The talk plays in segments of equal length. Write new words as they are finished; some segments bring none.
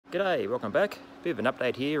G'day, welcome back. Bit of an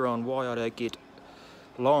update here on why I don't get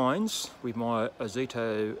lines with my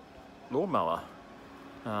Ozito lawnmower.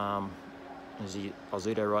 There's the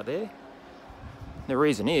Ozito right there. The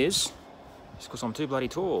reason is because I'm too bloody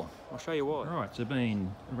tall. I'll show you why. Alright, so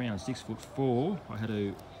being around 6'4", I had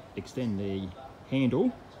to extend the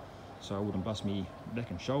handle so I wouldn't bust me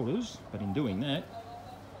back and shoulders, but in doing that,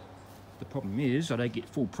 the problem is I don't get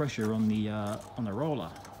full pressure on the roller.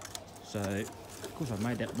 So because I've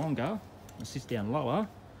made that longer, it sits down lower.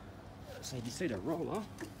 So you see the roller,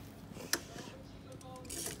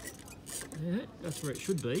 yeah, that's where it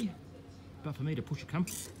should be. But for me to push it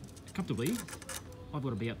comfortably, I've got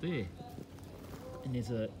to be up there. And there's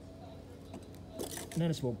a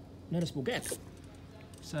noticeable gap.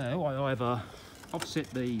 So I either offset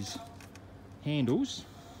these handles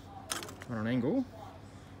on an angle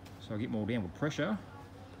so I get more downward pressure,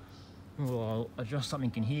 or I'll adjust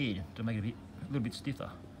something in here to make it a little bit stiffer.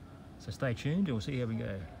 So stay tuned and we'll see how we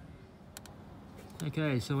go.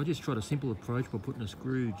 Okay, so I just tried a simple approach by putting a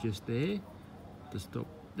screw just there to stop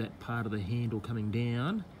that part of the handle coming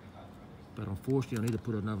down, but unfortunately I need to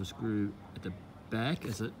put another screw at the back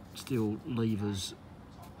as it still levers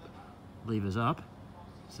up.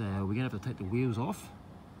 So we're gonna have to take the wheels off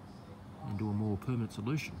and do a more permanent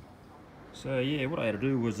solution. So yeah, what I had to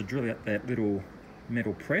do was to drill out that little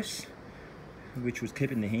metal press which was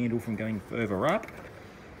keeping the handle from going further up.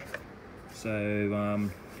 So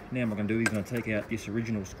now what I'm going to do is going to take out this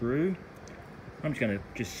original screw. I'm just going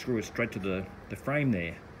to screw it straight to the frame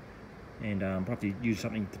there, and probably use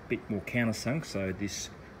something a bit more countersunk so this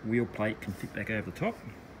wheel plate can fit back over the top.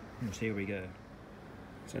 And we'll see how we go.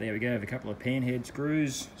 So there we go, have a couple of panhead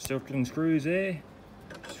screws, self-drilling screws there.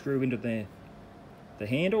 Screw into the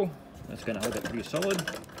handle. That's going to hold that pretty solid.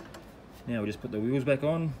 Now we'll just put the wheels back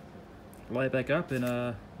on, lay it back up, and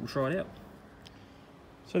we'll try it out.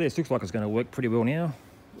 So this looks like it's going to work pretty well now.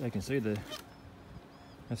 You can see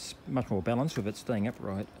that's much more balanced with it staying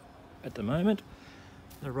upright at the moment.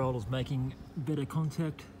 The roller's making better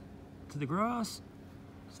contact to the grass,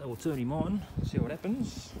 so we'll turn him on, see what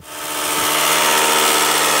happens.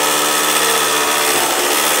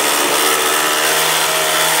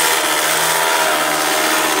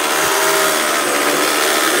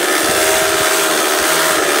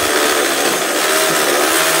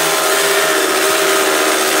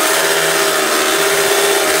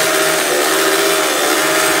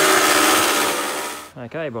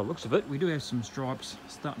 Okay, by the looks of it, we do have some stripes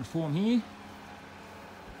starting to form here.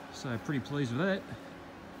 So pretty pleased with that.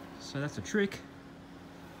 So that's the trick.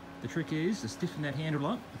 The trick is to stiffen that handle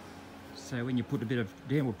up. So when you put a bit of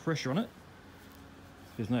downward pressure on it,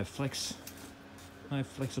 there's no flex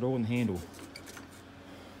at all in the handle.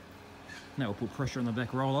 Now we'll put pressure on the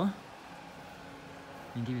back roller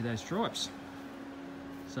and give you those stripes.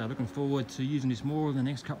 So looking forward to using this more in the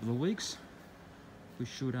next couple of weeks. We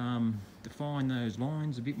should define those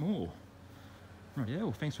lines a bit more. Right, yeah,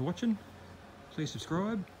 well, thanks for watching. Please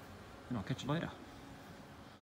subscribe, and I'll catch you later.